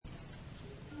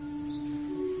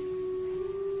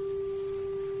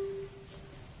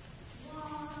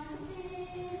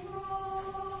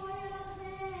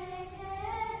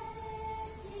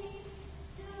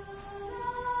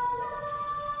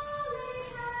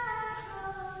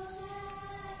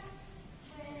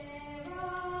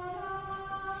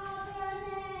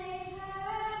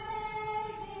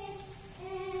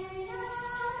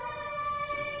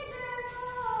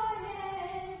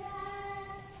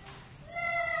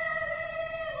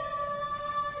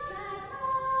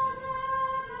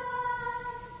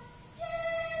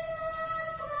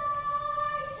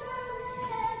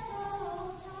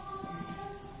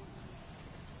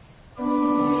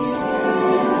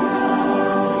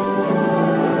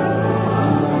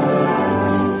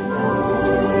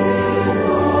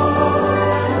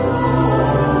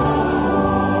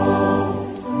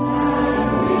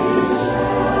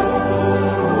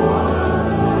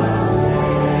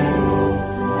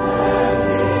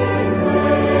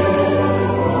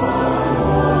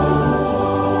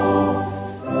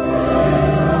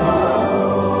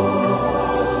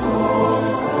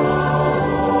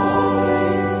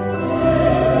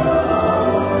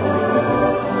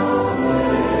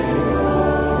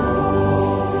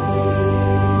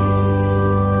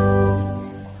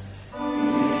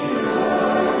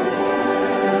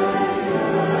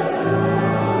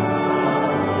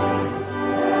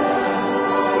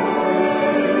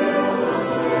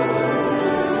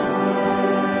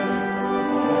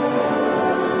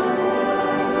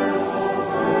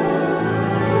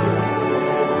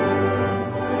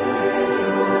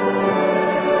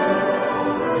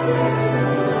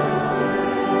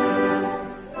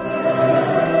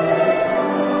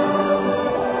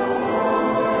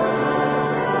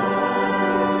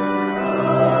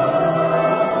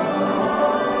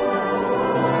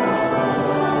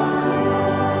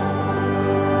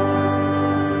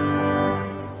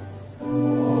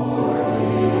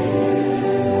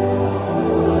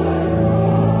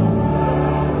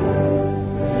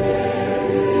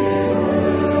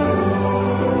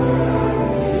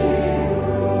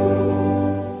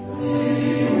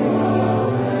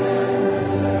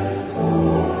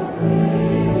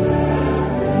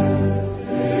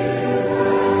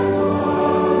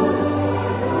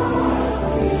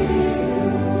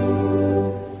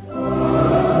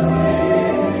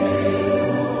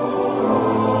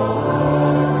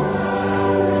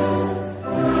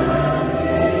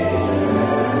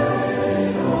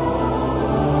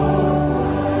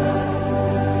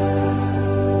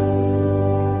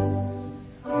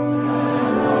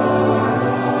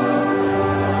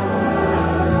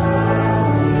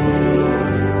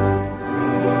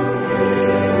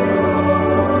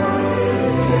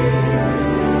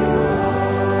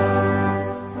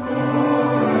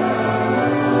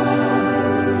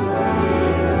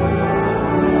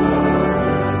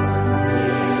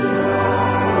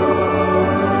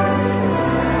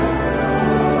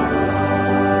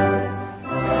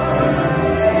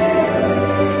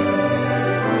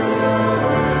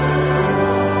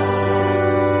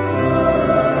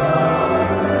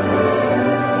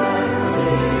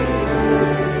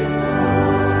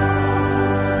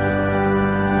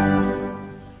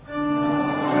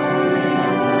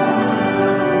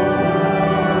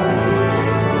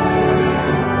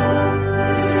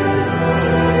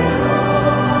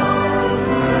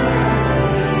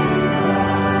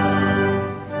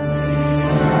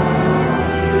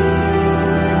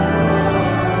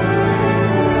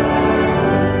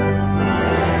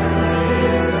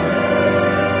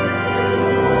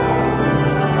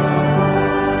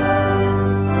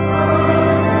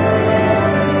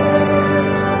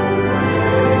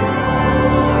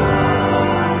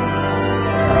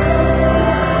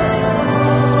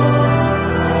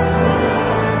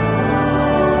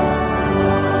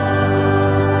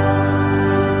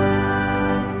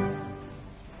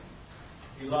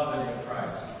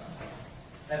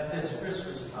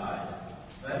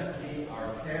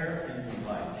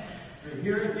to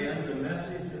hear again the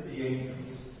message of the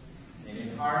angels, and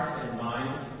in heart and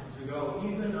mind to go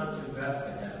even unto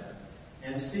Bethlehem,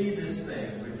 and see this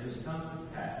thing which is come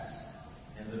to pass,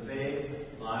 and the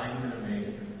babe lying in a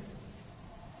manger.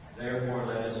 Therefore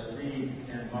let us read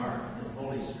and mark in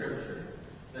Holy Scripture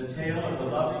the tale of the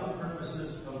loving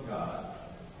purposes of God,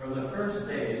 from the first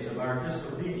days of our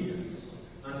disobedience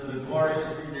unto the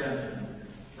glorious redemption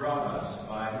brought us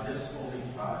by this holy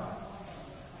child.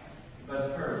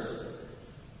 But first,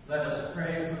 let us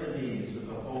pray for the needs of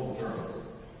the whole world,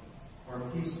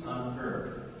 for peace on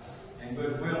earth and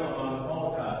goodwill among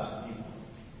all God's people,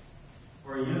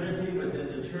 for unity within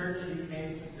the church he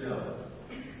came to build,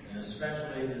 and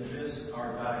especially in this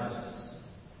our diocese.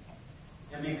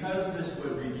 And because this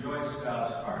would rejoice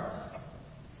God's heart,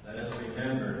 let us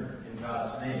remember in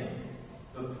God's name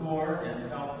the poor and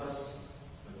helpless,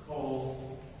 the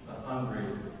cold, the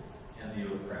hungry, and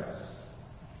the oppressed,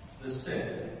 the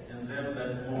sick and them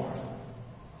that mourn,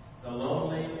 the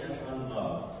lonely and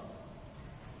unloved,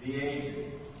 the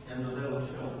aged and the little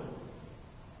children,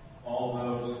 all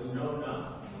those who know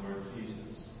not the Lord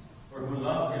Jesus, or who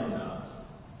love him not,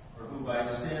 or who by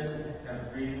sin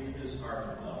have grieved his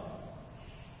heart of love.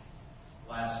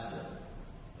 Lastly,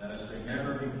 let us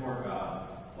remember before God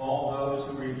all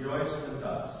those who rejoice with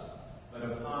us, but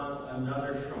upon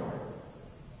another shore,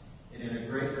 and in a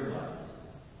greater light,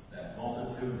 that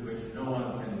multitude which no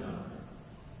one can number,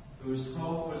 whose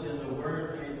hope was in the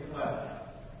Word made flesh,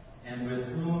 and with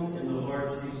whom in the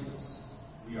Lord Jesus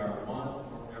we are one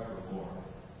forevermore.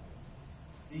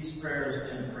 These prayers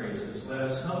and praises let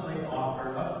us humbly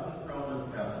offer up to the throne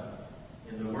of heaven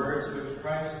in the words which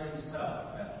Christ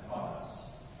himself hath taught us.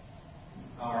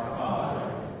 Our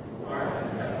Father, who art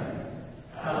in heaven,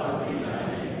 hallowed be thy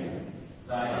name.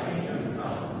 Thy kingdom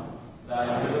come,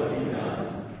 thy will be done,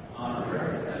 on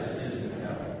earth as it is in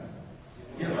heaven.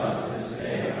 Give us this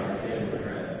day our daily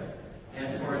bread,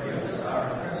 and forgive us our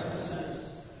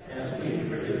trespasses, as we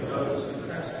forgive those who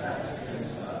trespass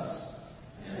against us.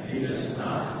 And lead us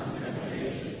not into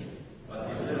temptation, but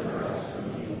deliver us from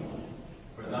evil.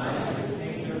 For thine is the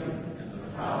kingdom, and the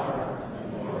power,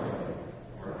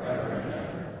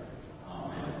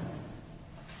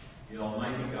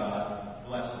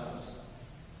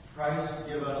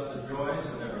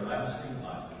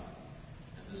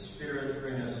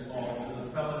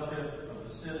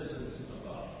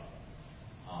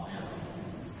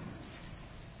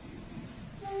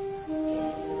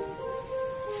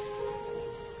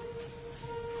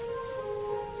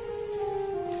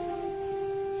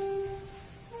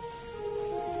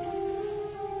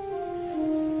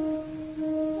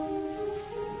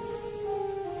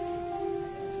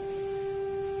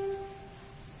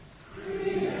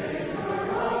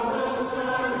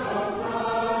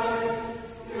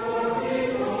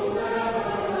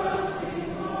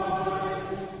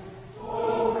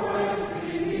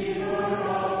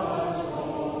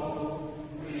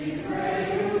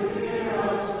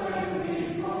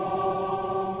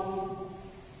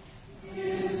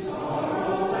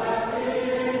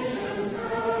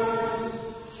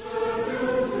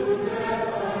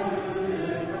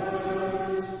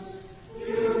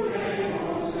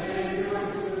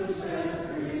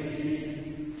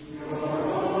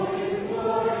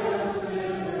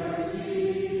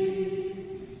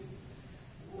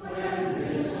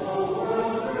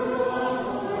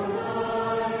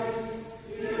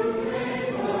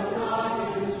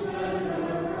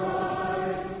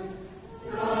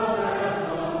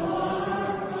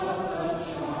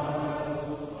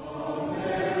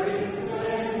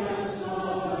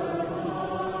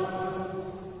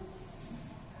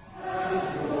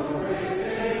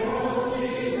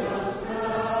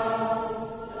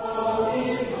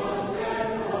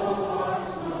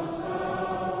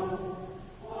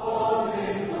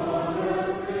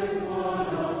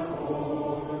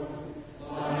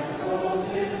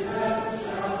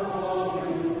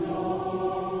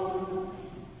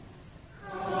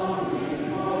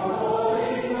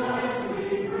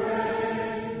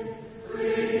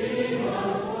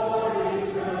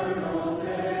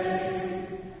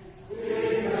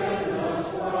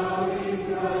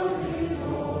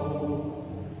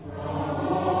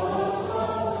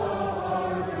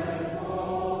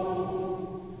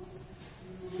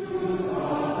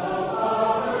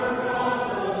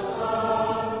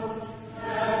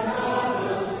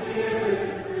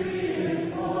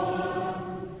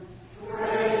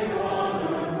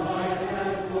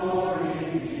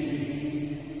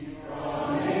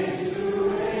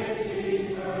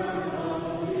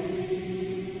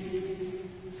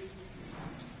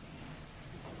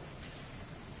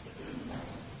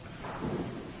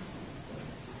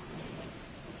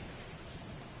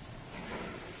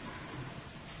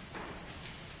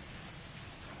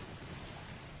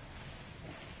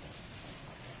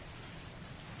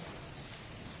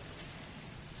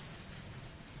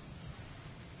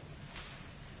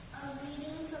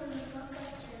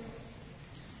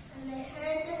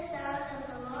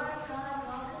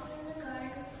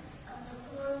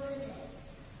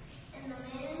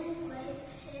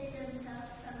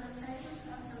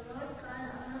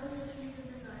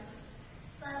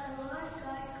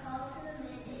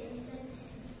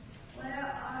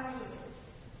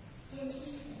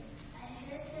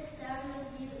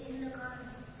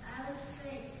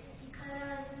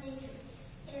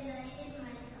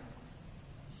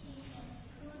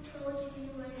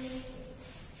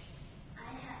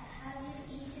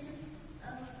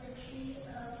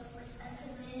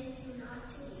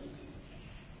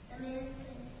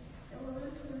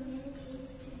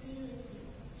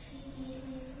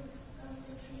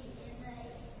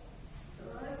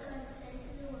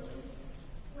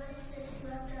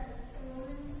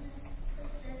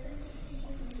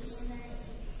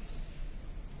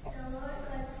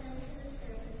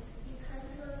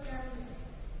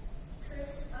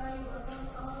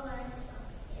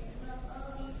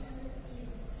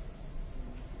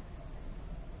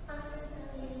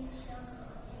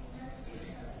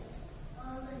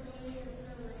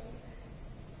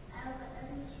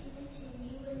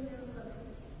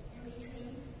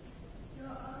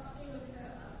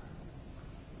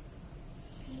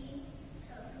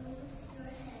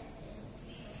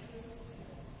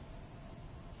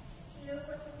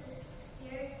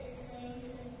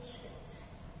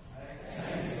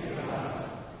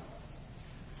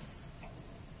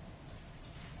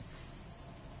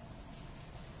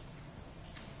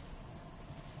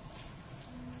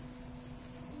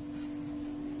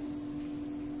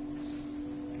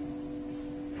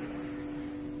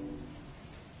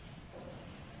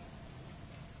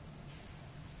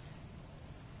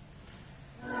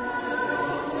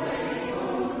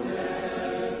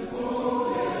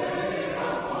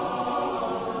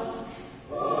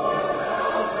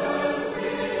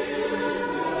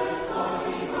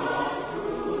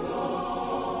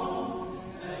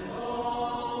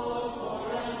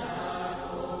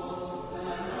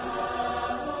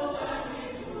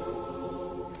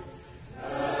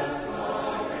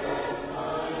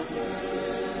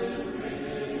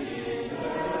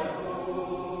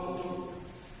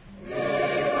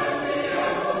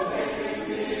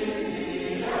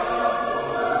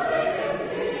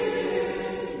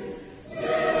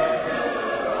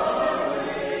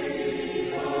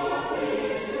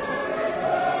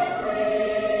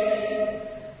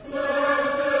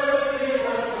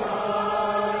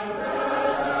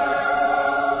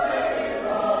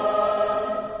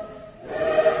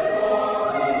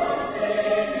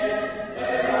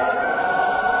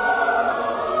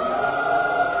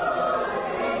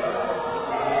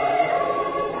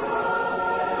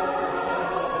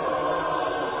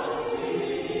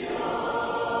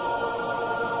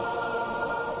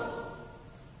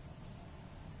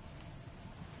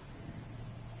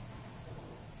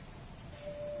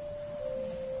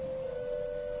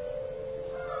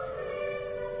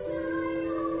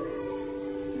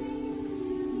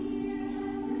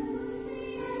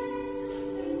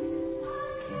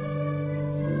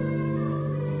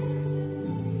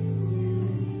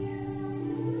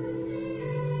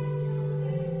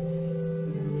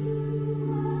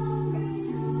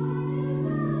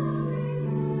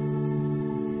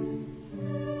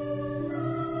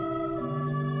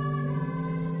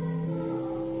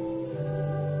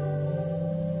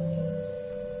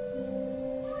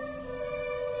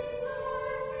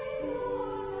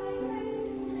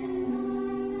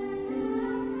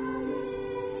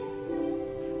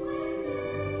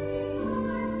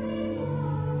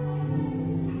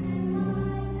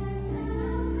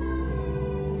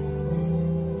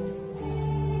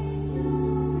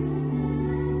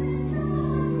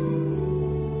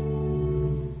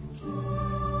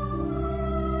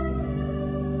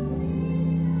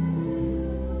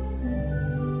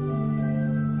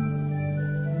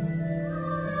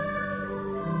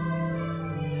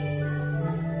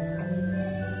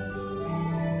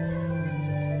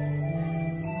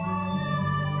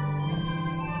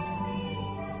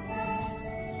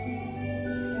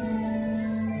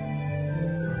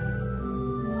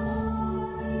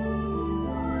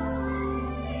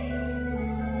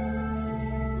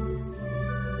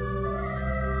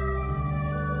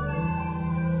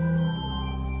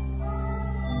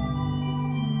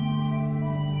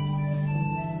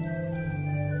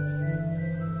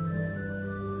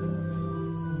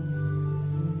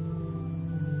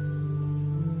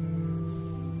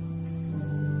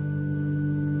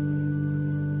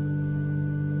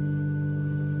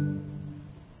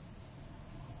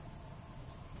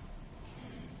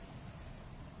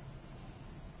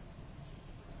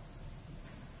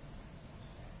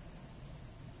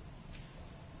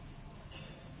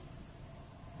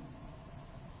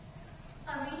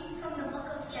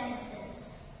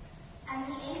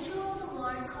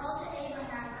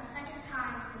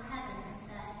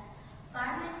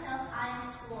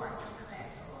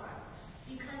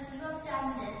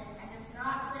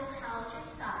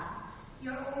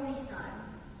 your only Son.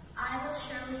 I will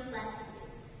surely bless you,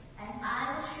 and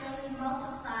I will surely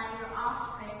multiply your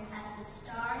offspring as the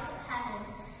stars of heaven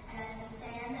and as the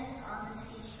sand that is on the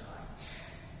seashore.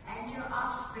 And your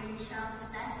offspring shall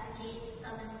possess the gates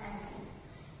of his enemies,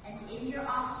 and in your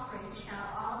offspring shall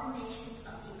all the nations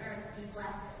of the earth be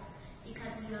blessed,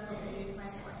 because you have obeyed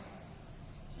my voice.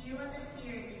 Hear what the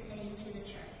Spirit is saying to the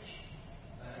church.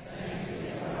 Thanks be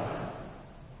to God.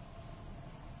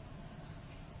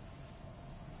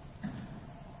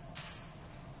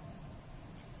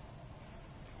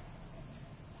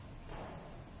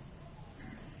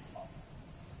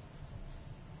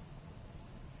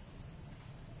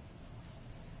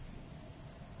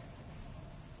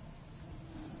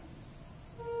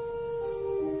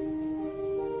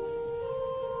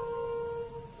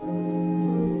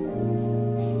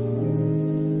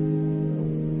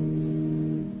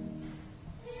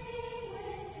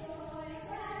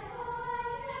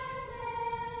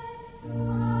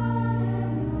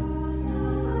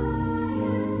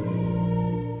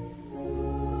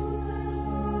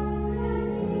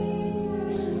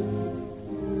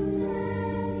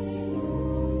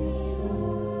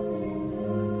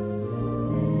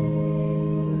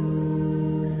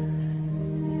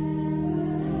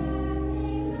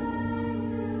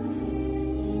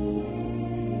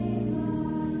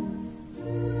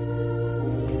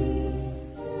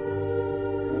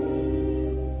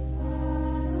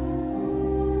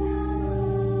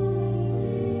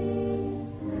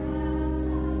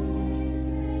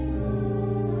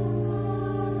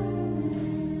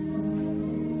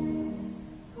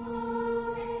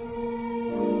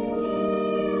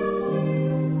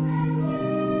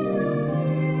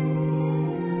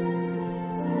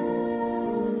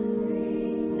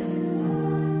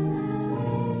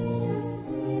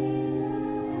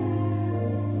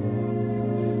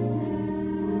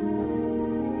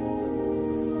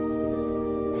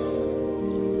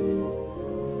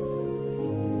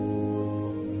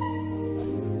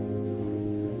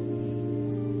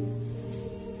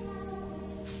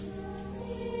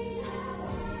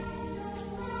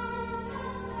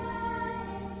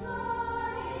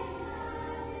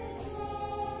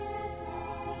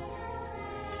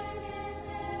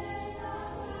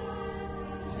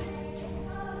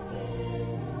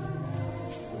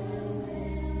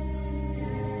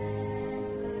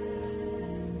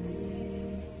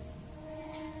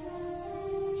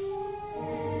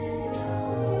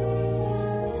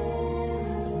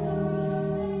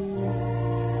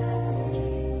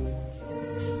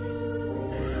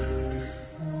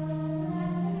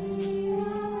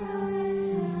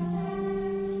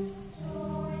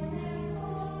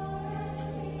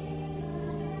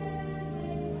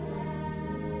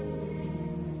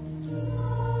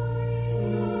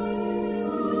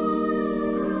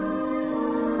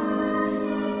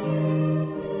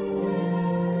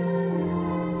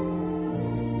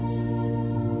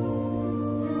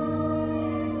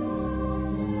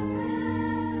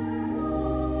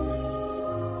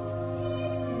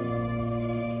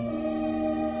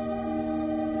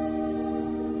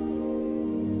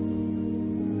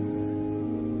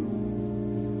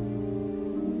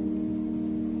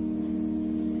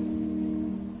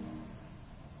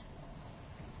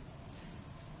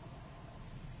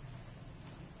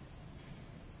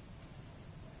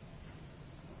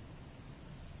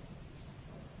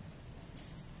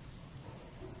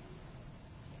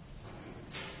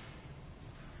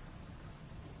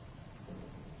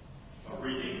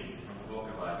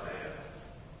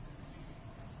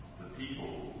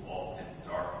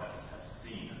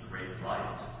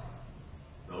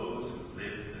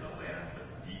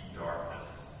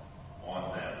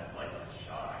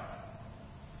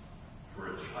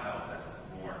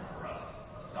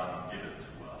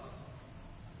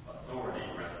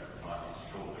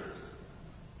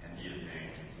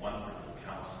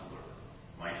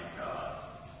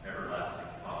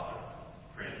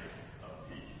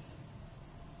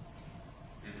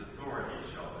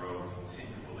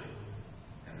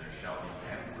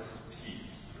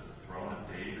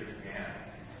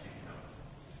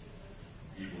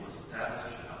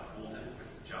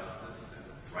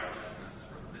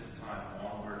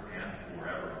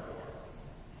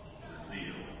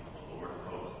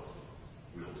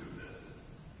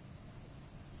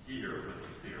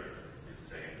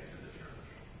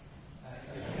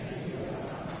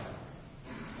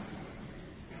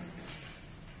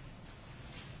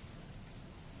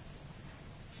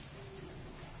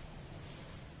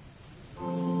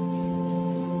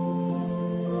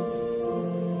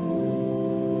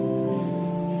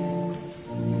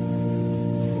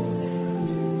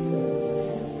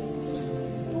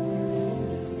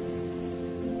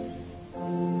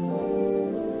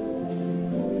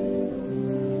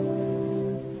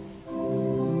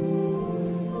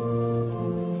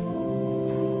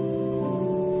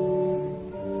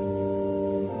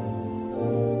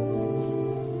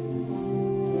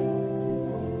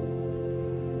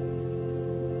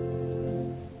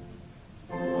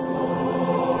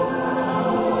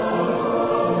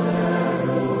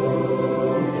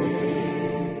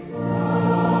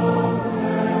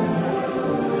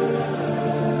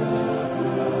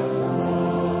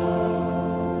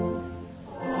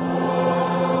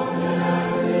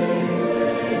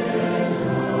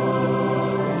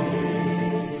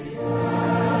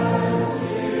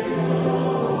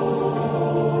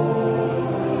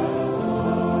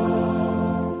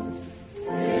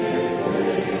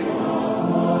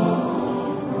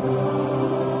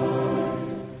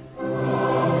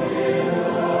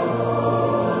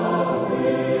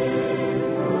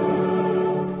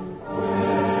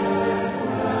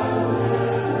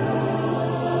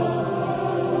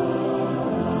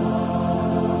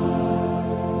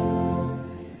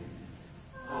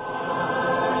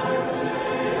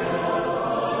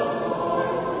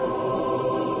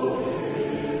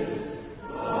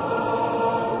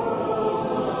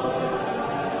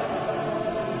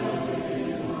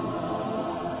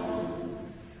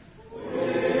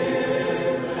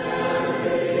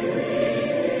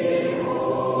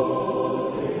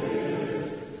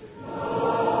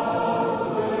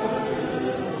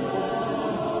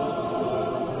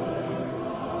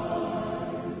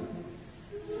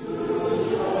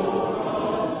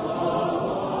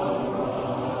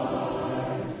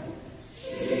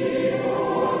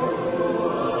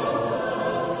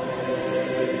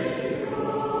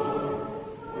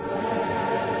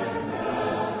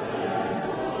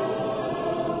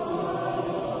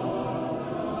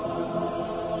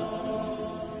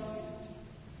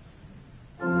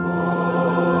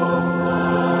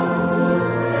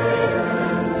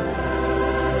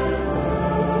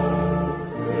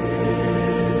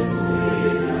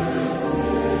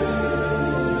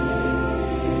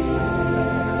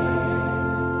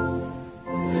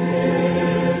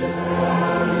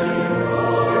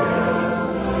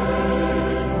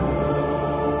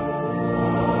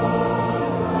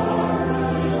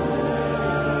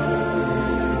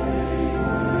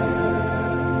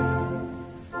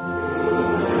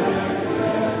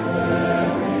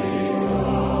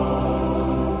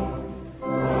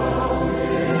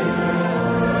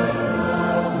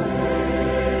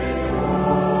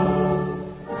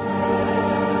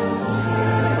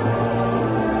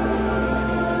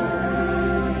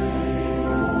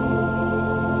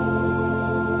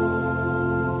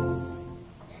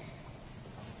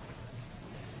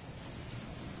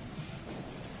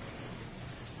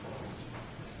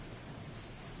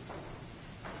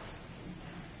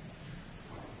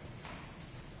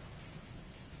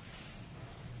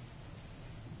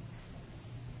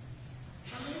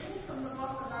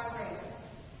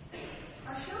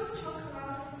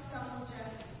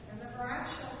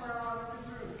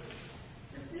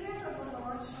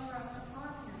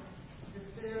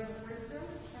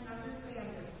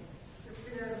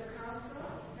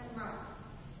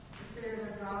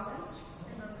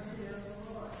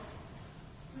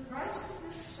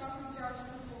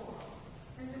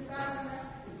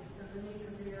 beneath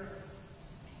of the earth.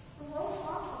 The wolf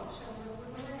also shall live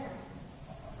with the lamb.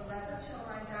 The leopard shall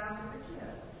lie down with the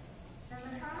kid, and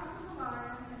the calf and the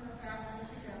lion and the fatling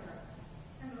together,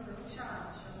 and the little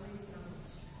child shall lead them.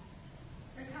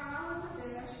 The cow and the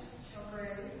bear shall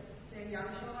graze, their young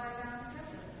shall lie down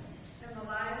together, and the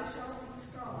lion shall eat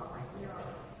straw like the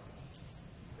ox.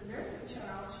 The nursing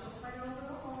child shall play over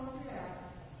the hole of the ass,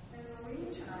 and the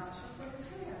weaned child shall put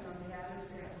his hand on the adder's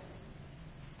head.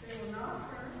 They will not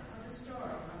hurt or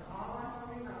destroy on all our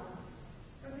holy mountains,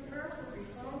 for the earth will be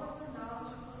full of the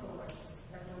knowledge of the Lord,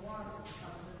 as the waters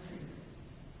cover the sea.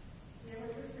 The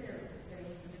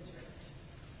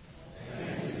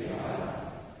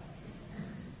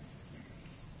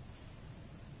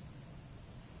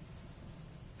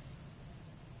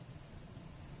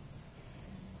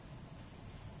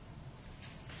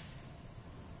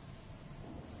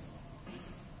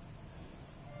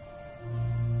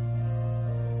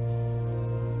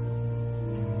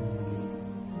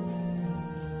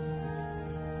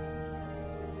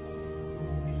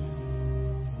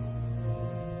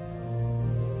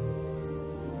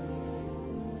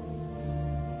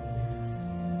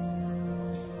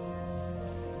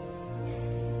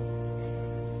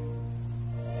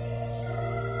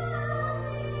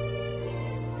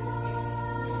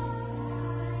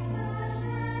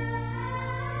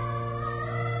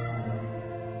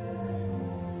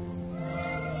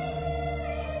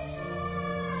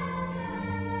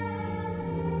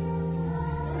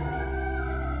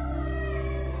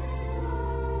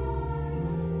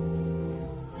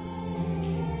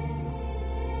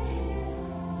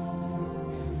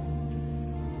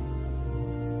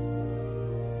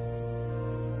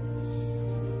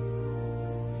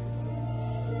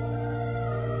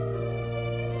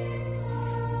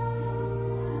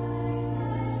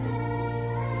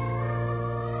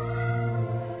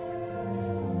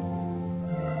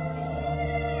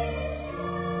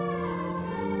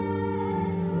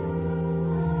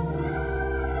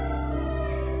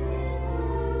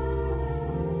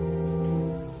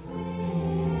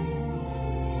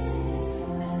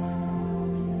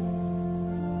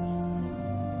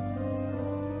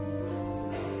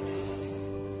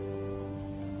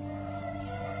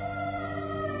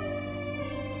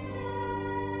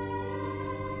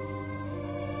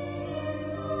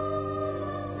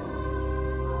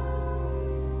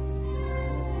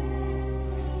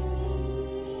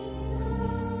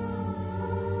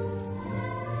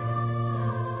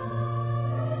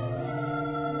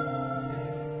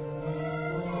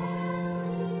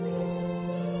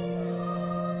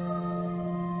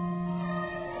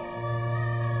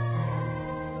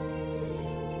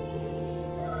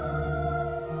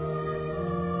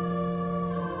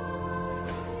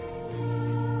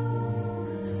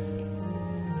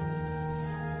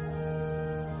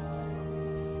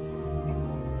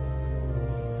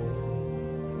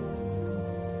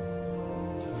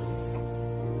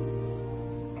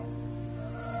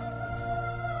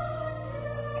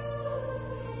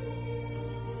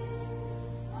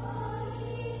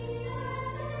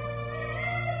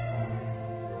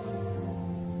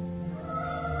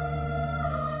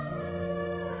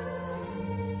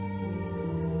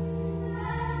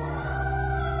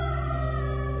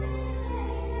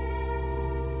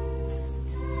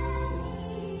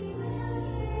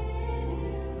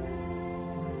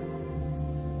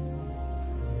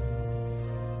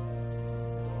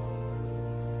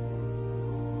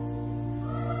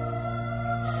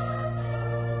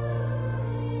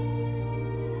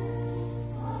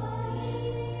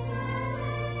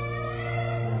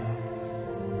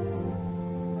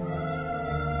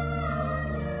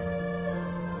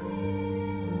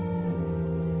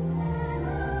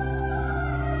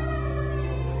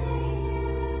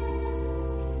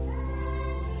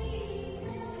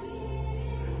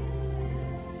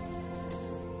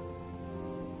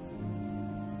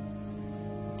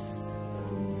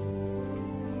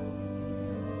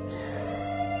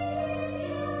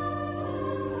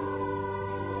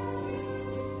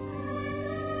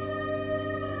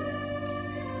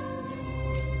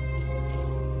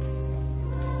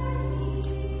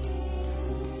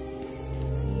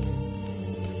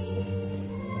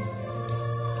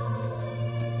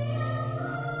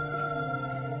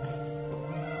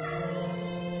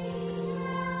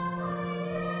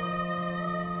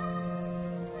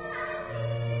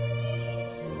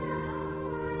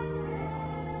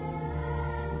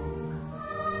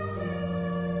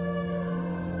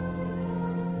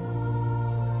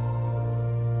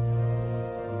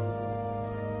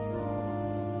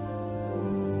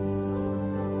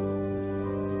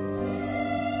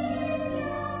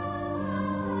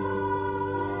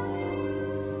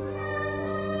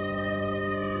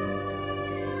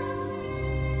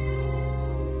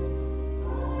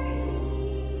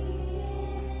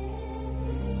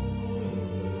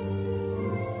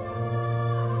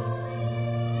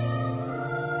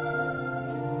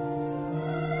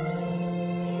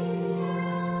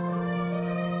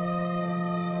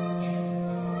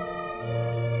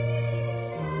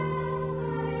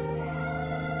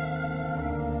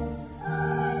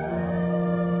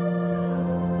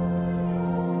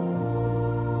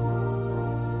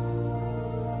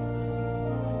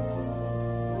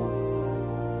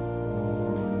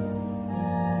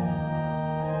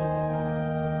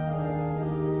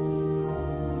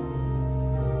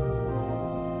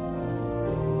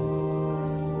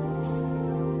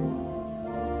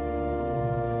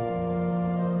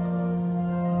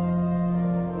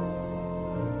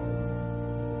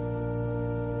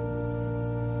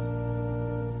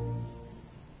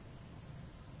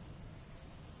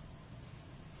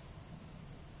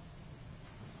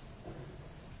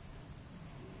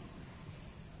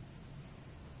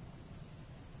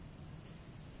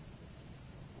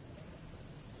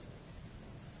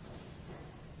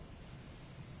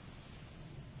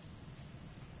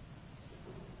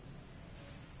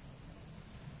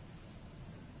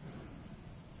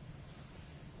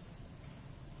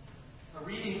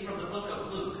reading from the book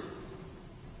of Luke.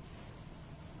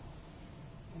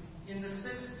 In the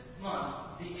 6th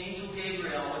month, the angel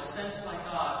Gabriel was sent by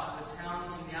God to a town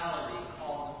in Galilee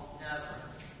called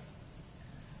Nazareth,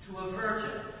 to a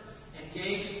virgin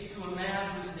engaged to a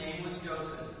man whose name was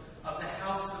Joseph, of the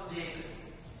house of David.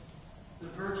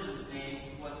 The virgin's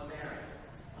name was Mary.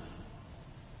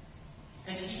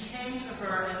 And he came to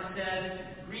her and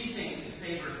said, "Greetings,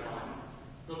 favored one,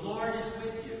 the Lord is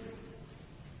with you."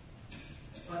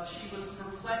 But she was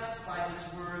perplexed by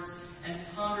his words and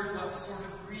pondered what sort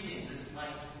of greeting this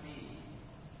might be.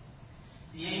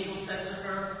 The angel said to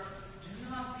her, "Do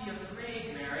not be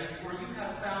afraid, Mary, for you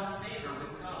have found favor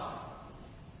with God.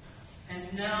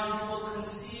 And now you will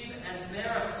conceive and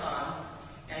bear a son,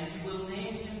 and you will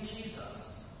name him Jesus.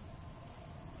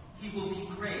 He will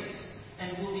be great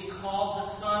and will be called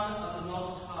the Son of the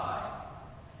Most High.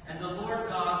 And the Lord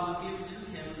God will give to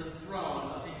him the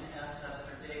throne of his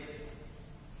ancestor David.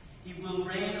 He will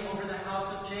reign over the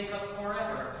house of Jacob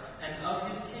forever, and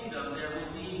of his kingdom there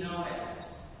will be no end."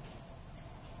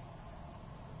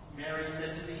 Mary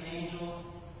said to the angel,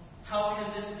 "How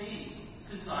can this be,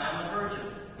 since I am a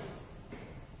virgin?"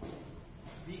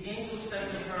 The angel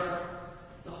said to her,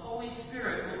 "The Holy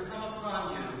Spirit will come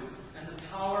upon you, and the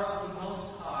power of the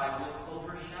Most High will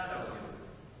overshadow you.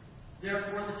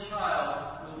 Therefore the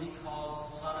child will be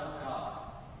called Son of God.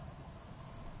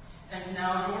 And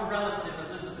now your relative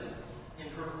Elizabeth, in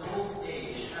her old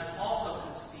age, has also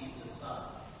conceived a son.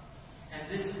 And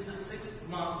this is the 6th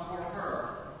month for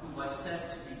her who was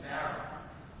said to be barren.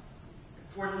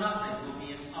 For nothing will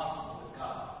be impossible with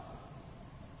God."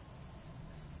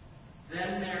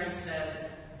 Then Mary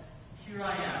said, "Here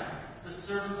I am, the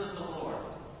servant of the Lord.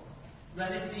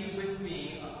 Let it be with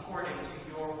me according to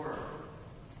your word."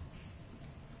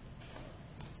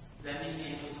 Then the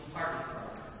angel departed from her.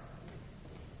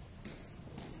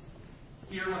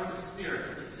 Hear what the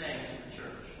Spirit is saying to the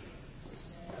church.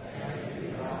 Thanks be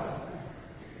to God.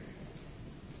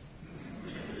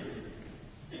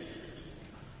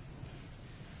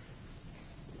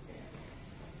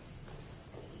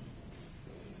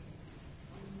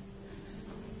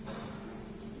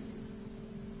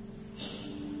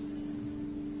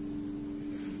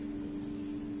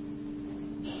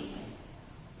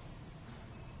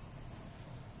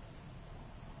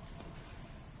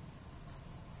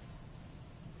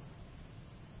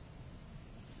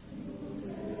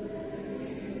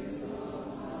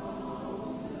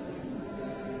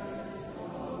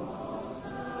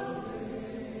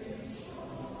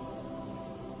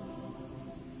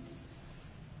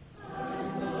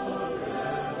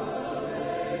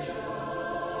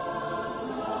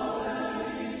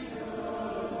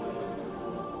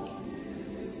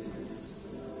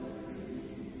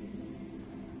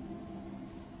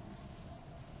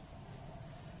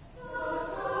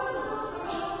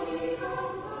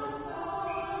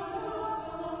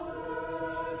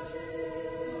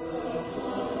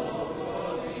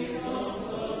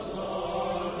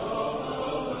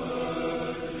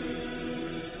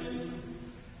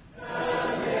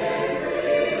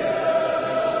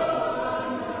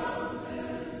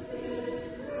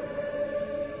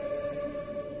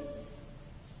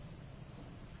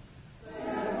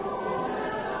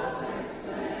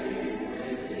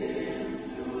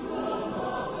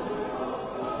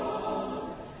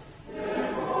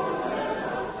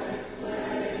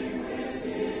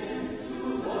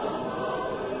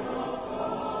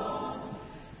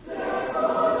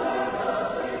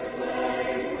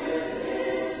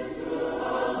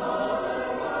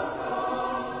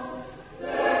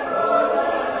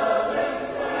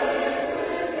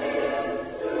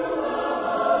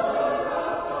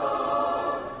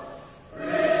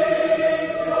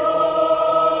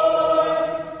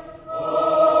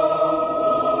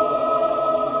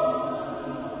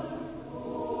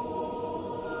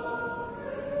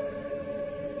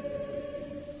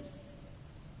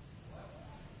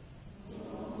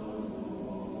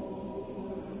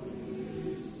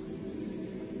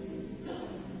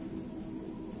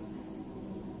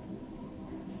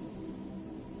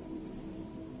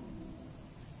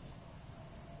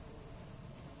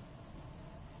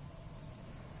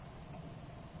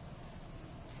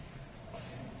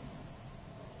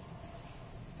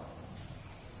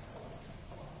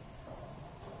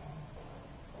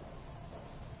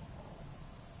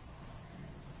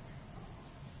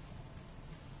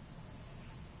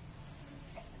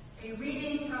 A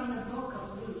reading from the book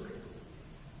of Luke.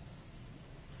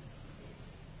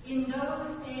 In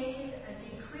those days, a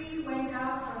decree went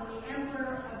out from the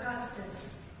Emperor Augustus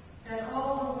that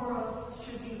all the world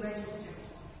should be registered.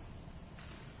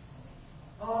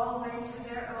 All went to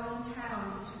their own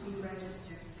towns to be registered.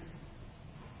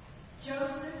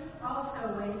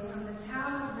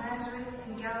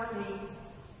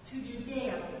 to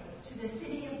Judea, to the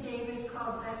city of David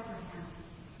called Bethlehem,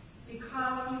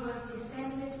 because he was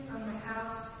descended from the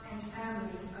house and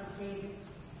family of David.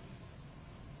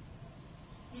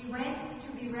 He went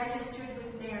to be registered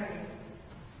with Mary,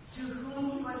 to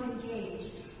whom he was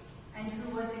engaged and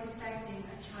who was expecting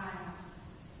a child.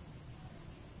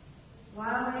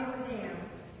 While they were there,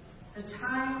 the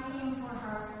time came for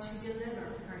her to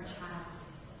deliver her child.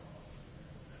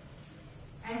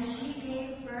 And she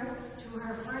gave birth to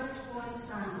her firstborn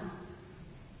son,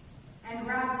 and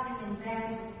wrapped him in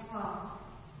bands of cloth,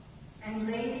 and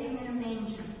laid him in a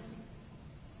manger,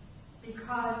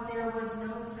 because there was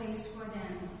no place for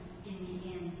them in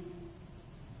the inn.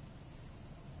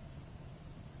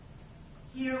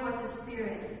 Hear what the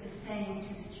Spirit is saying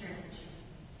to the church.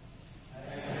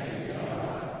 Thank you, God.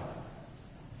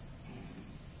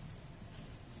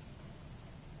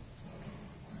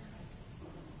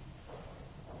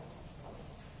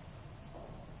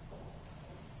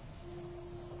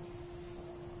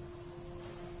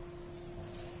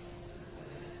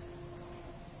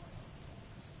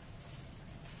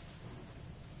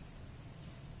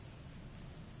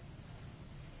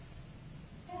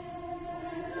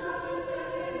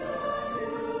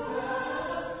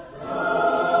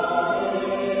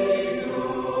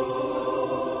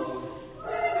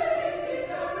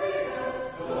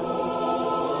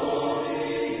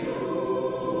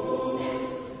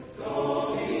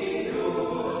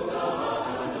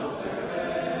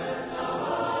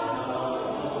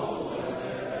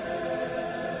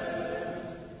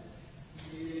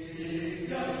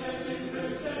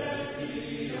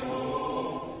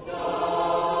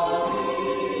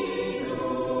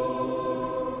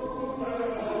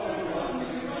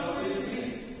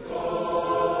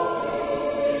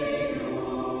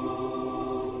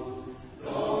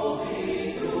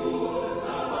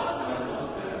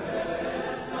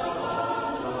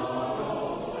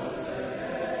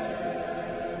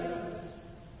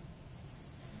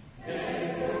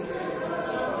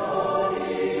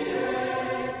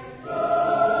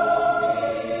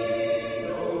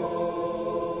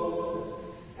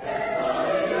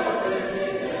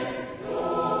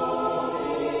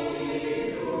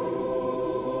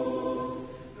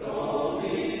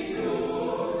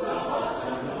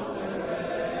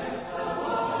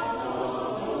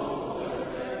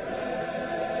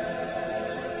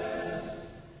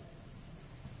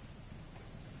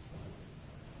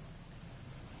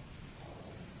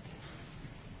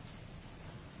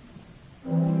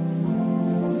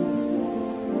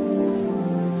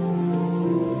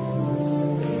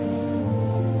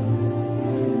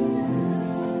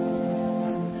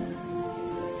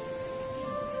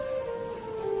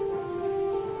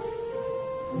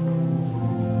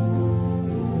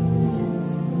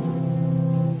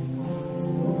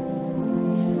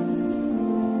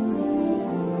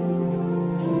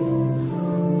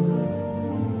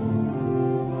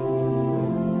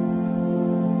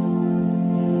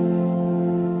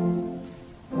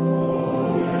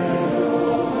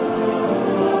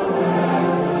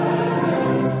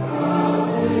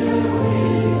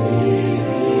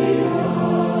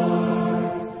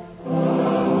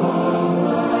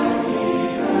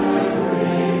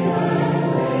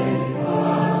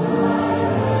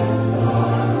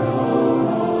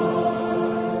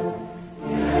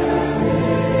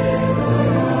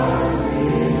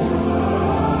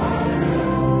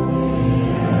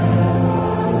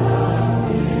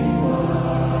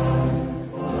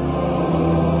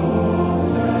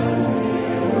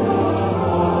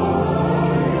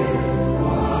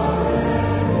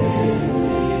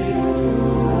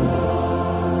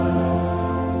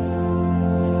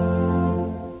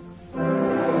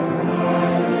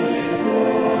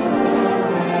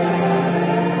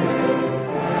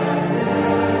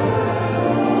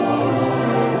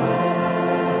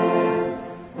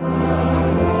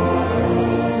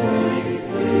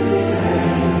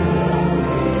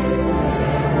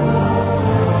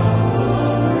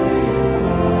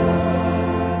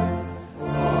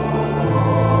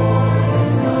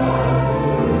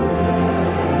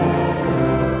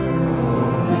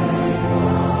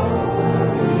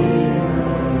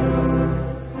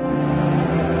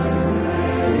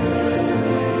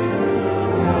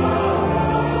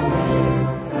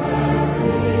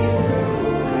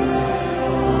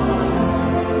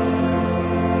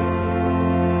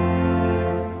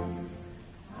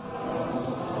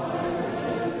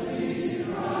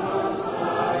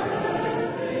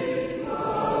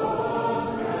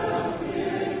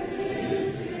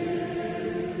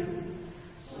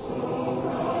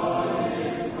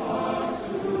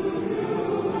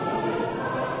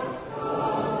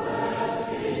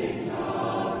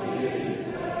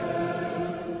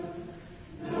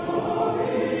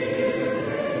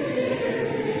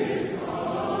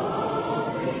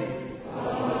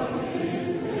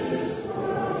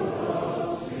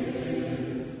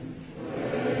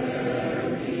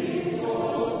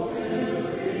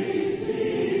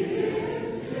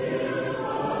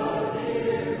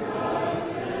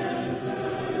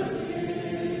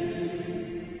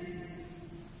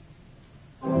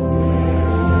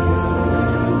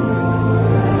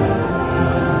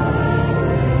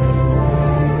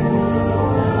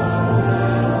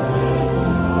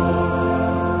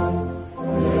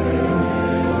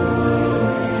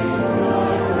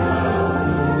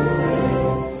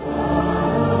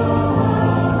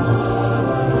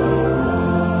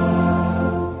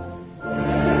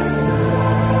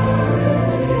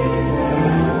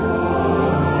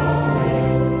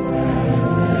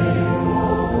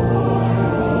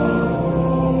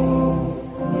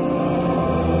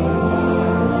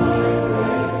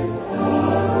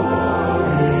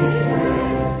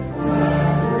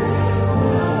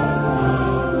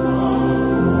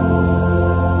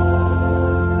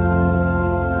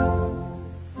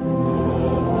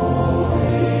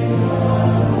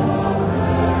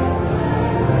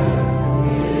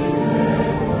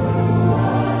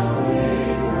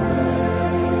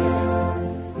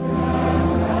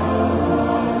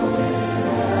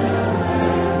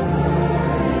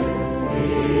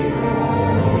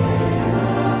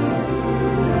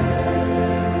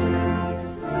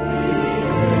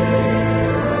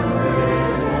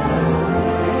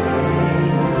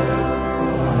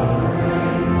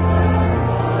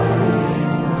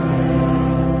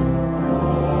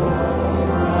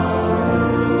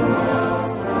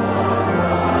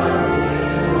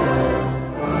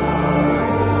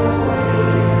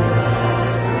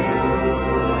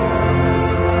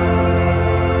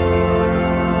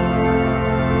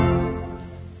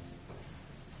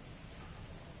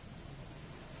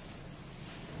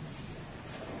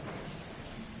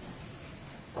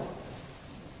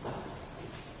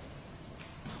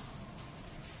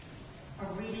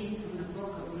 reading from the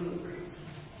book of Luke.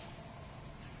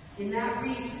 In that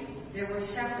region, there were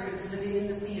shepherds living in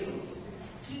the fields,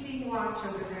 keeping watch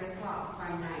over their flock by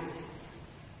night.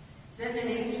 Then an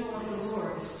angel of the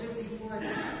Lord stood before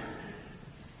them,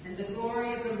 and the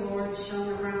glory of the Lord shone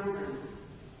around them,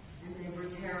 and they were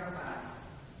terrified.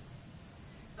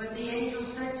 But the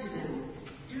angel said to them,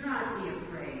 "Do not be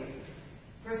afraid,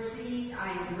 for see,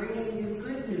 I am bringing you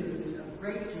good news of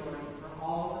great joy for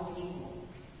all the people.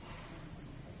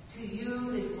 To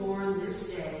you is born this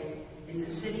day in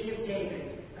the city of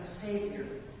David a Savior,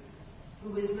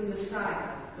 who is the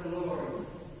Messiah, the Lord.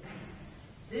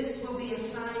 This will be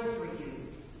a sign for you.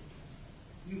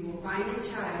 You will find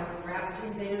a child wrapped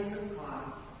in bands of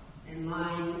cloth and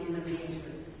lying in a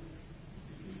manger."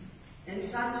 And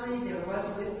suddenly there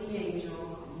was with the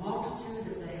angel a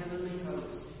multitude of the heavenly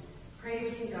host,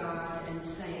 praising God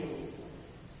and saying,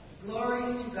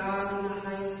 "Glory to God in the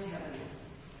highest heaven,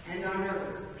 and on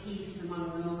earth peace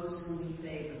among those whom he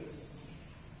favors."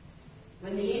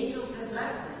 When the angels had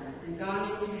left them and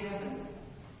gone into heaven,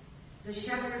 the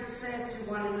shepherds said to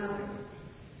one another,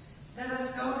 "Let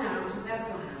us go now to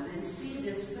Bethlehem and see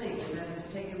this thing that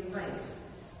has taken place,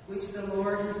 which the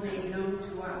Lord has made known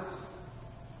to us."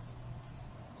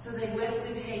 So they went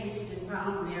with haste and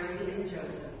found Mary and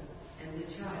Joseph and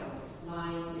the child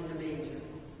lying in a manger.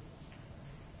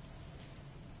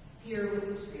 Hear what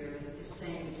the Spirit is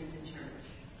saying to the church.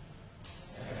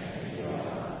 Thanks be to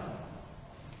God.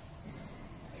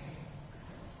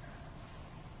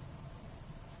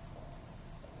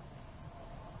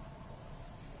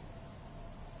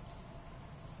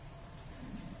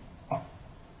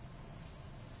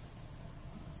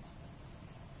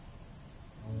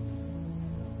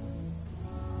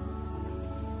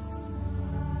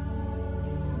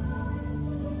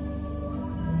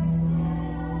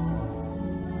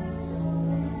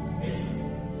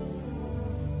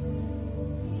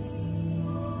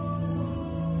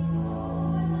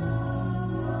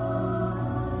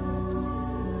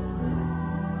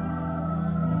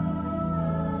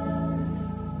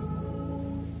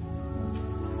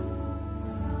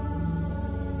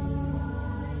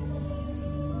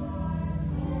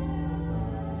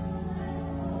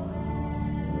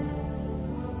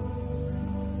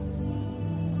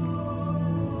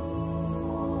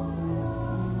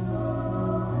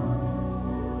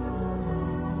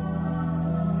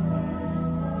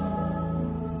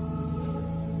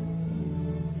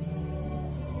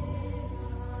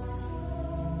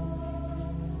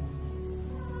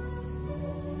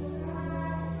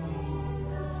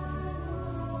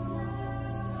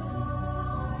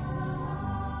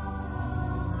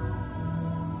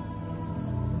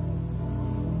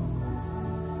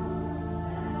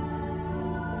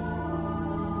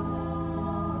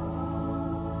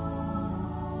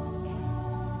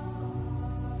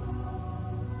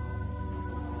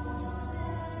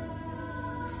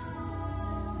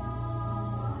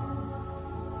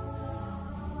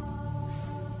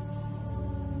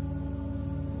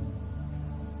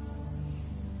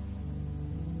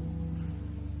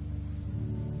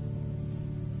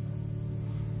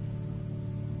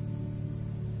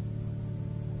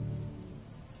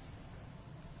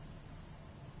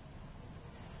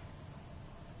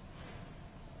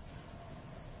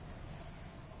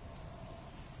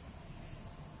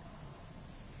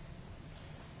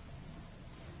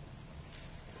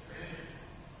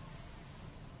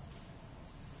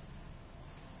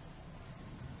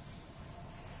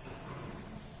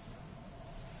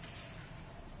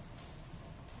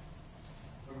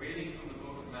 Reading from the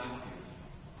book of Matthew.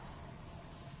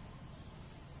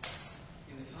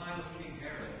 In the time of King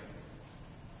Herod,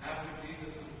 after Jesus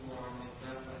was born in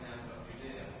Bethlehem of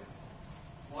Judea,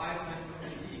 wise men from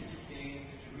the east came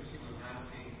to Jerusalem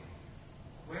asking,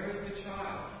 "Where is the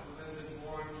child who has been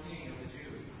born King of the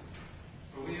Jews?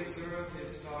 For we observed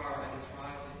his star at its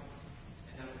rising,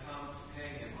 and have come to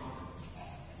pay him homage."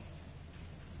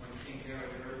 When King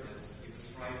Herod heard this, he was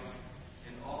frightened,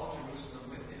 and all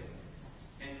Jerusalem with him.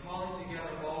 And calling together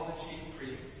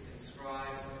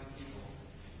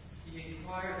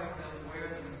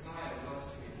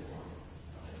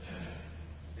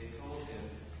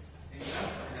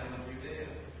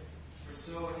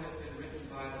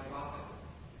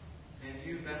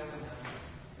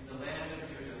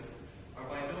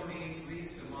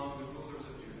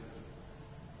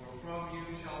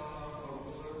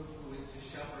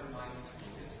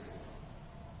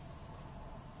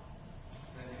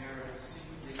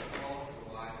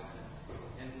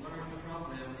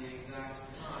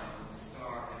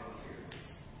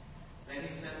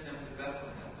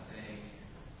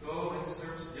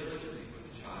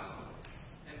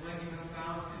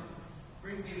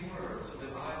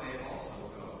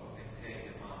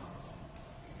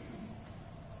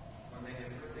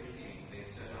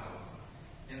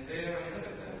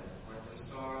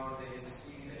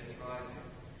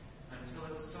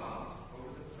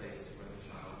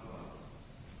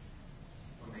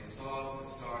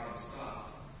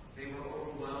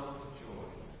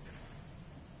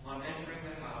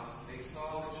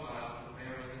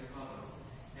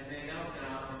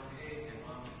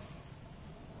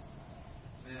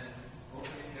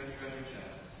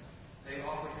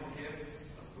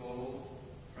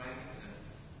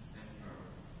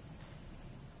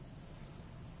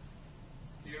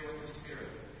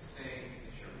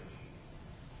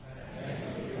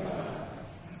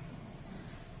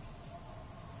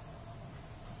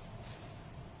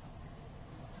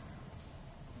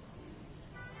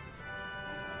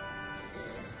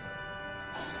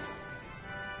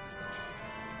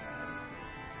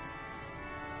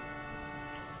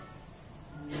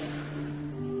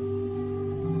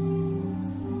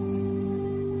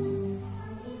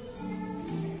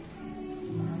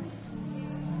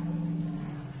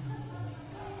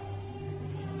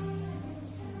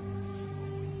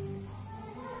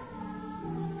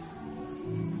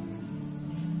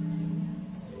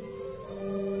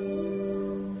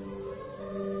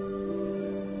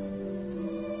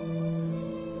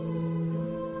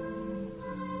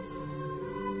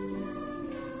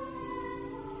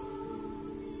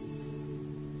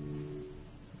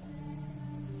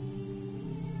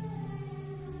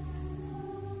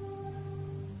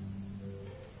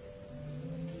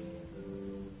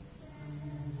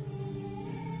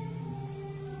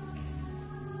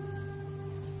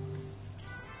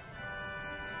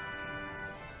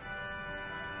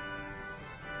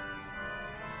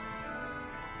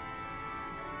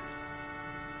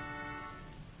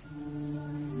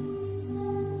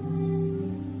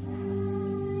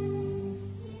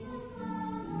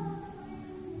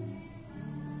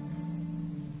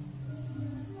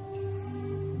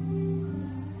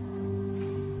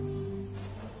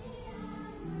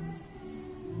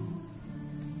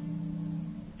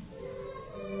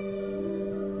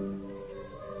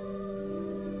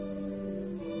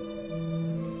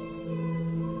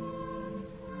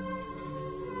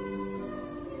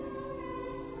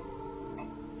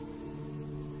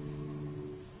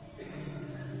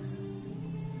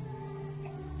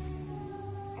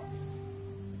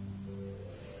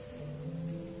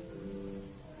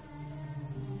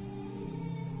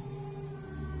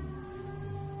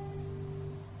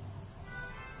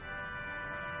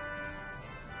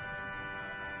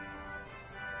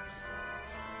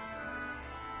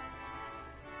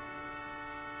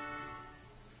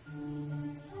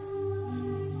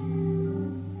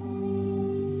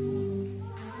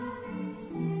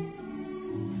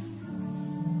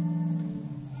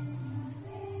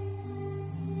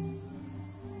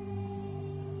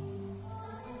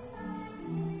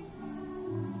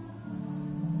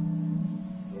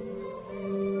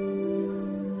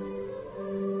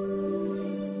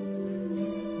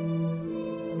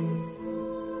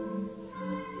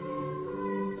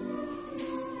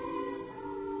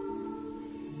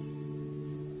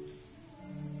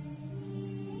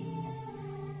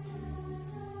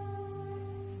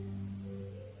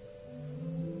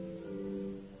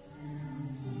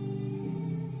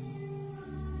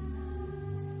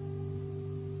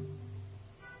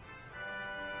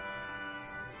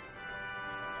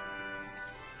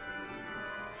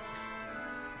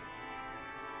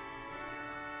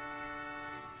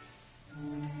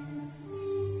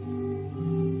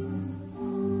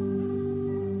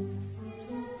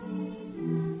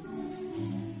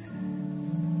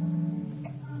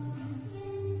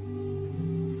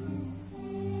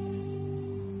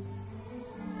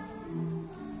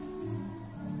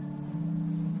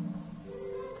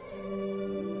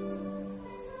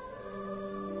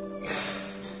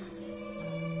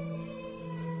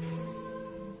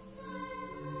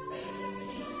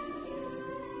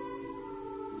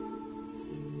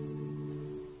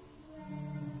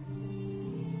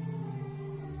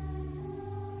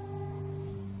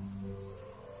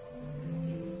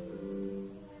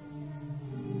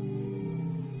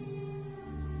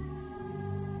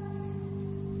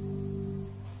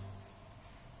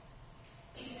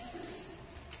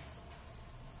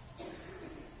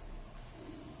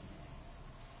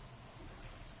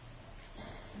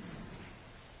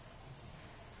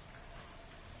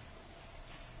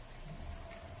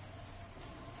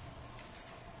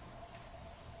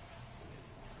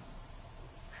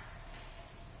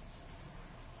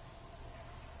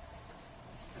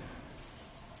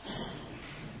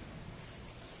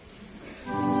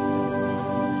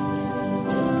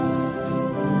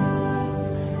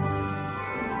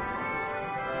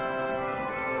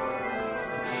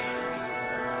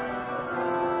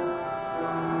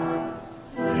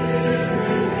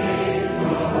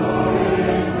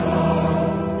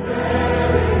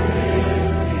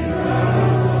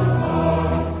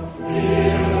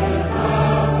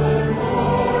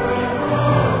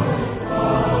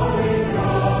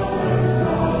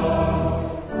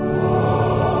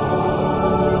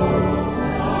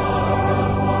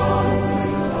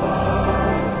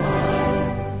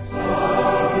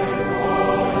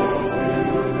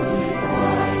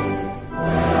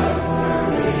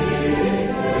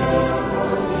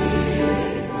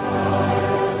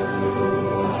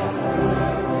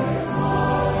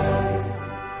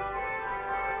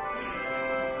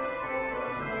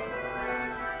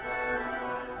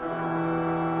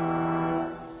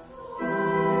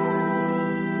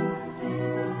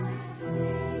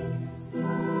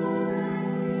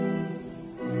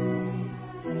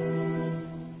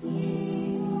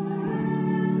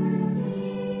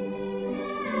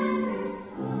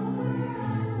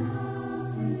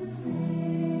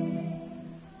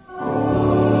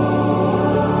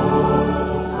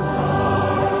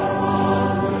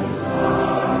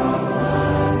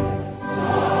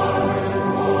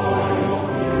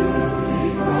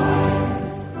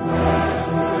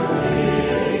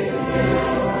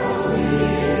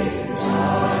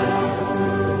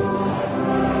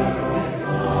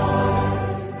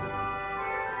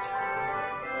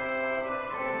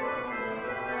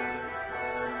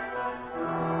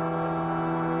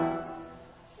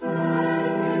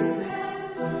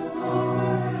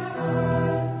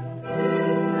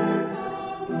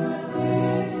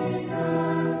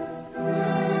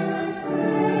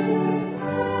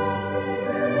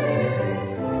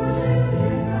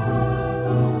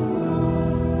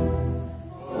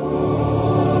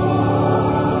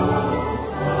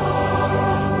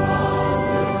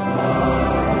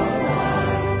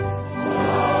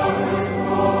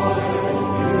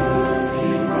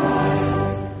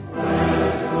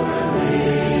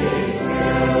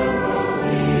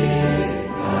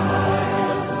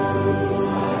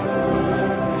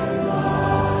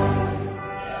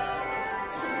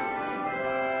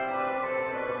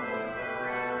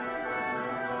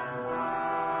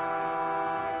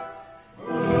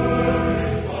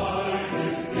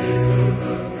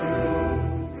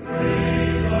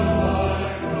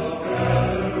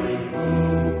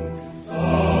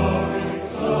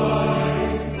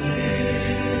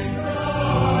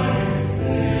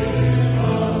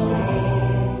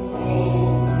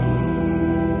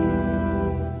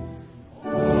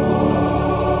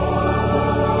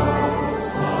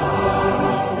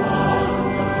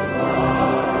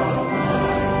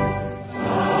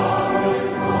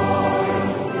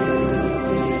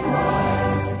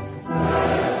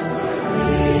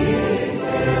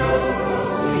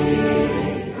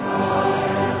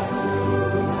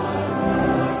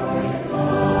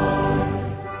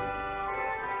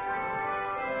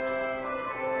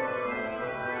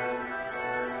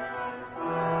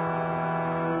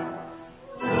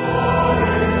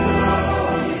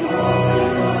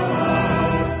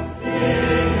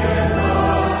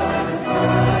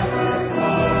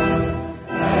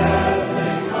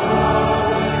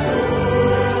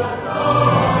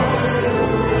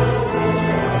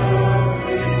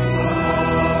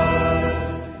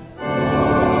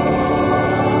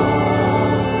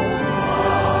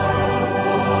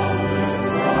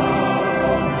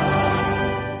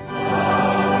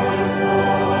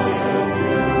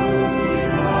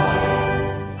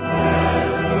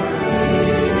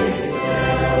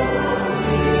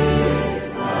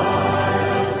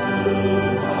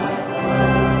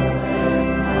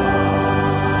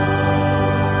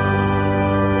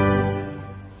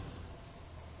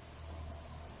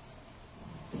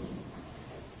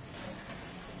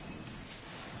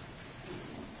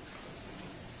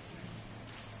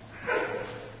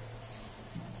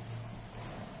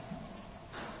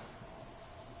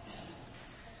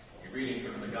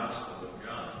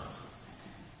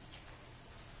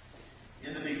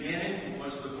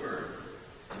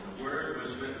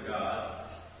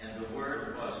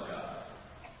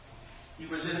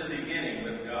was in the beginning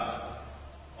with God.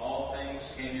 All things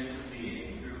came into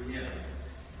being through him,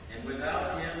 and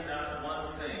without him not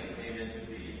one thing came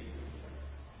into being.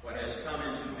 What has come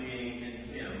into being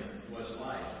in him was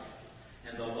life,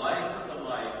 and the life of the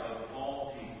light of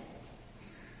all people.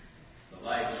 The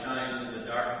light shines in the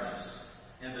darkness,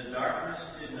 and the darkness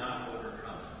did not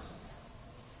overcome it.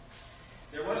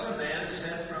 There was a man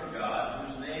sent from God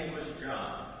whose name was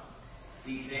John.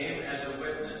 He came as a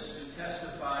witness to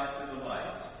testify to the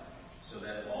light, so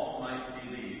that all might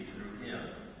believe through him.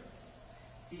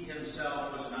 He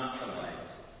himself was not the light,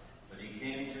 but he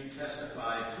came to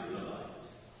testify to the light.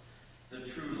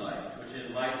 The true light, which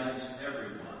enlightens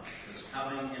everyone, was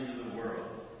coming into the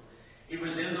world. He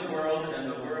was in the world,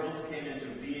 and the world came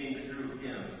into being through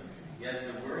him, yet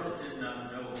the world did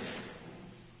not know him.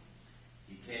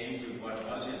 He came to what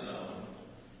was his own,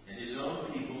 and his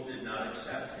own people did not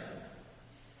accept him.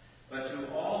 But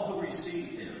to all who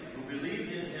received him, who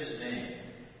believed in his name,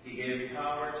 he gave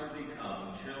power to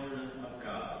become children of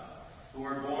God, who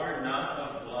were born not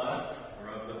of blood or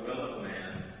of the will of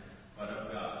man, but of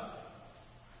God.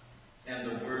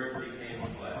 And the Word became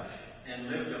flesh and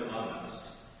lived among us,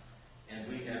 and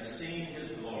we have seen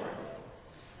his glory,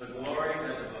 the glory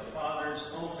as of a Father's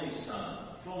only Son,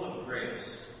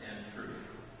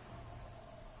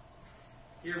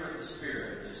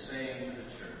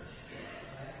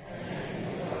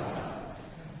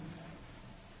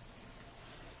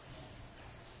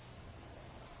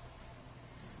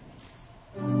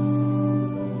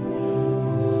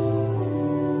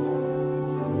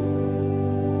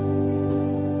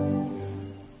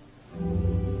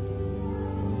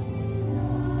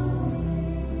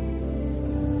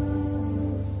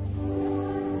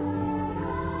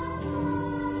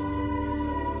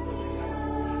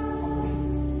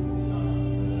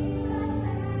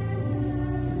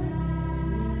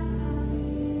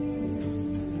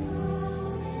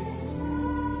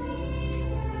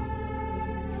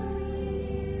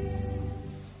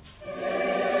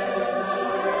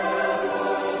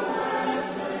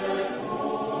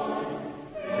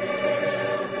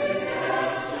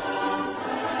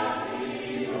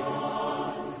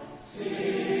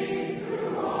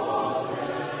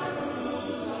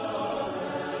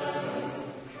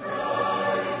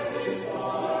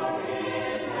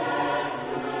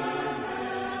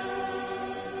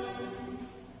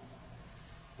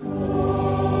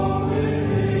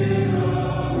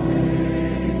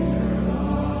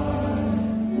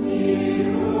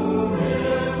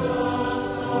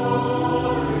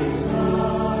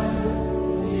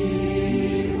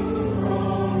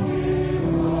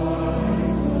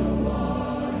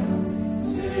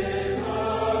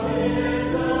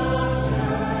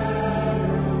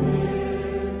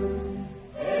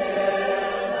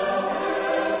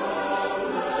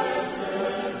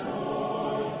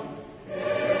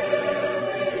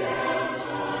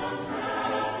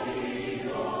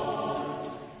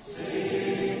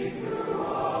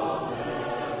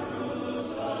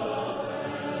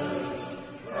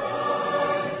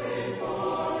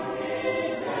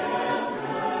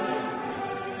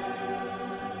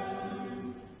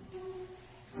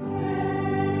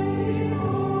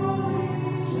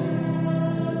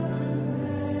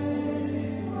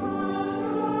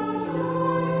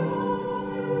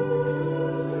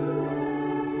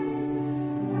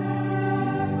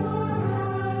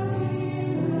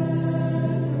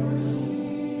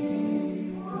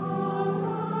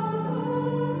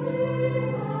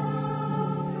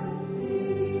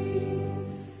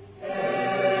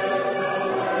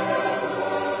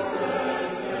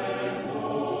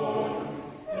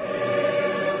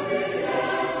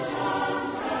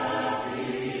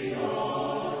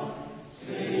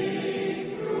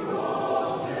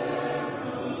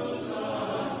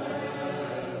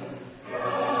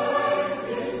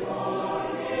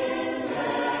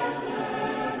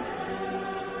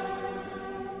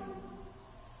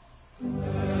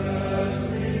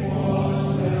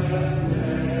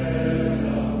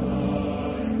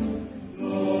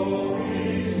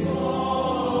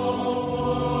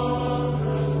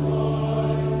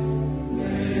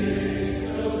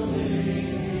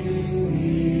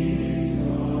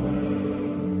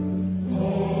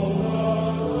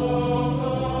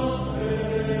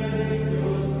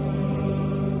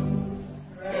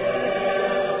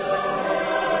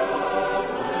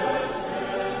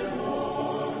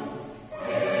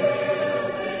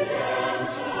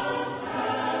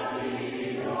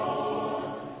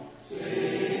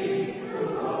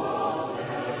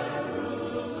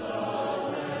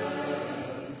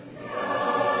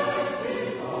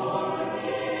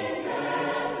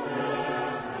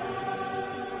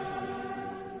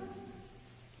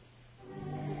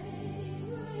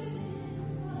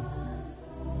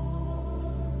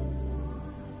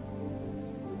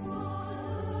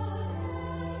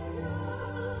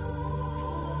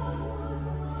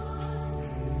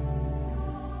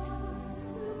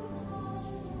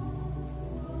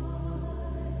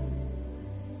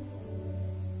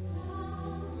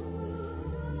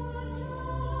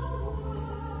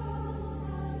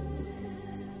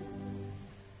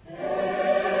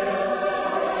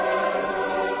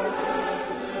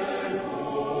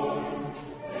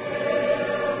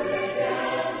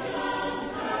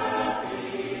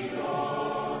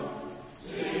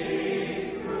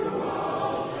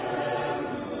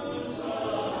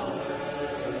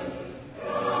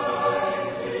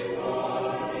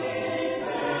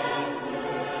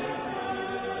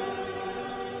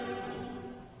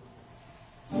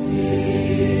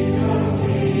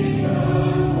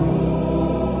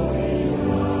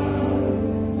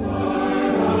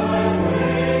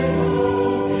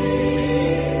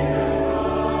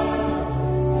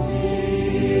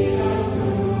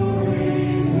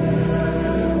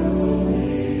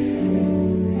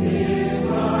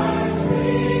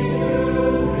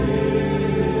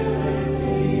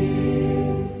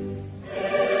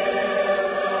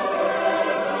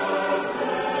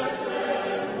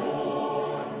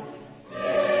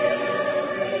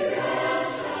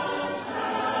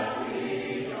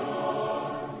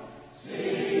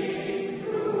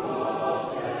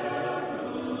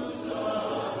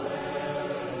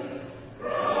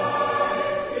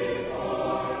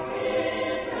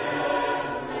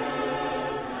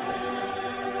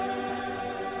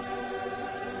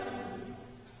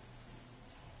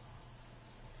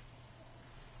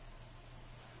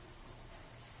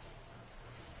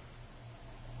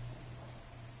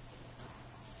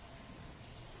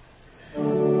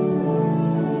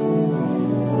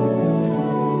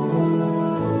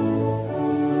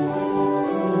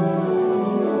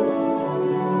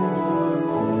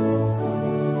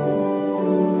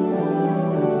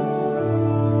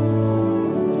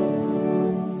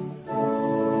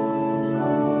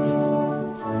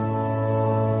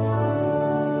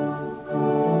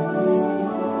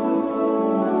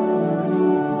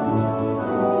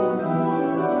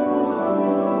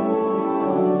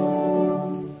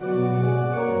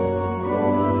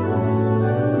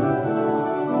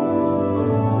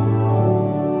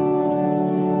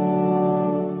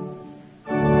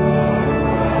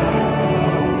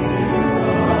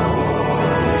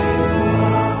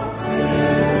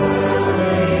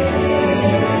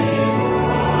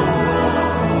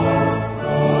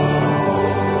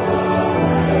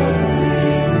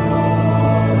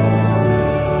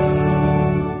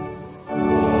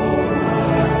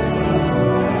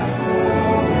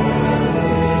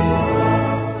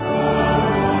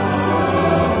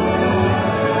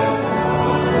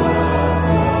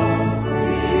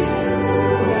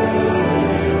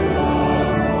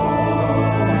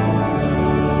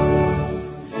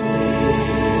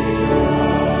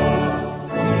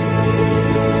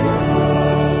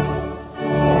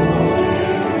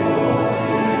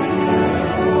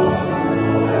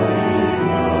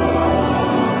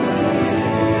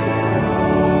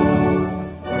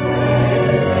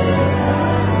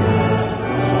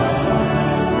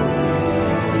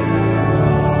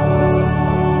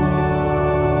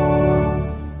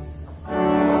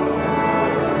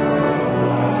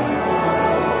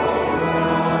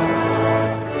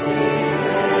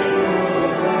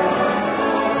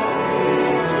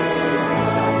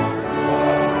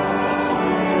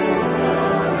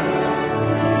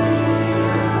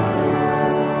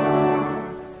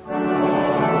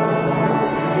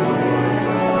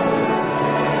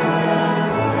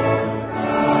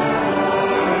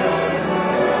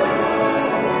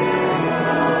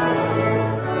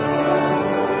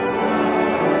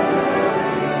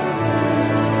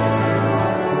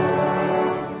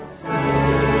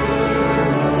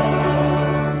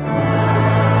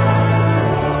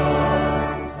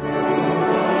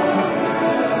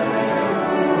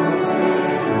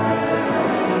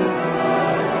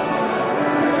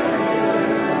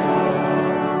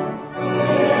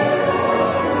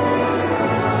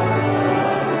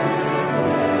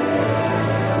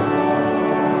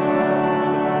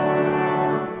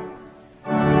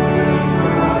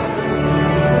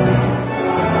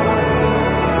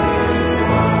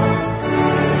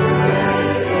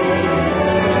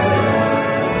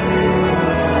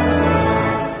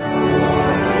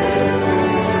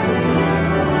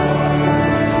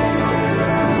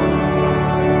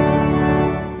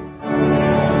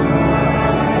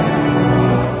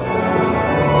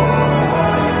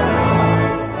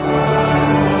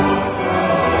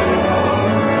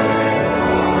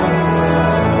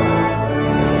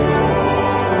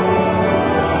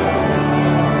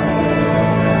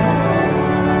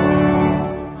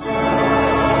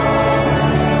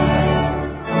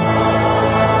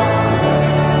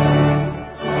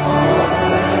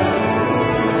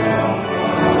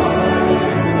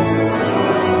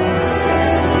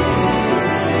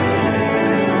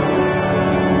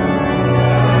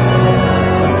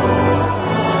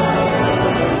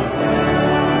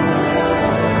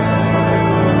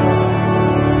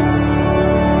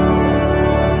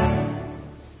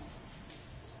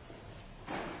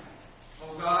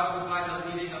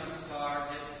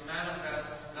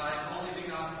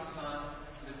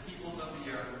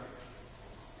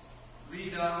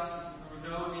 lead us who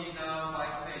know thee now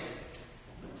by faith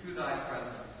to thy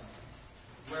presence,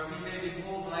 where we may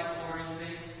behold thy glory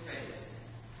face to face.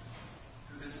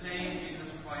 Through the same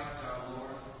Jesus Christ our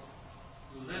Lord,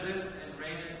 who liveth and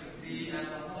reigneth with thee and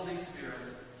the Holy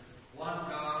Spirit,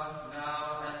 one God,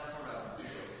 now and forever.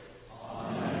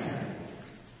 Amen.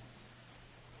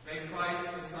 May Christ,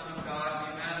 the Son of God,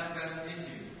 be manifest in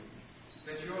you,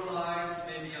 that your lives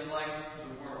may be a light to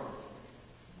the world.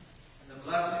 And the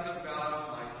blessing of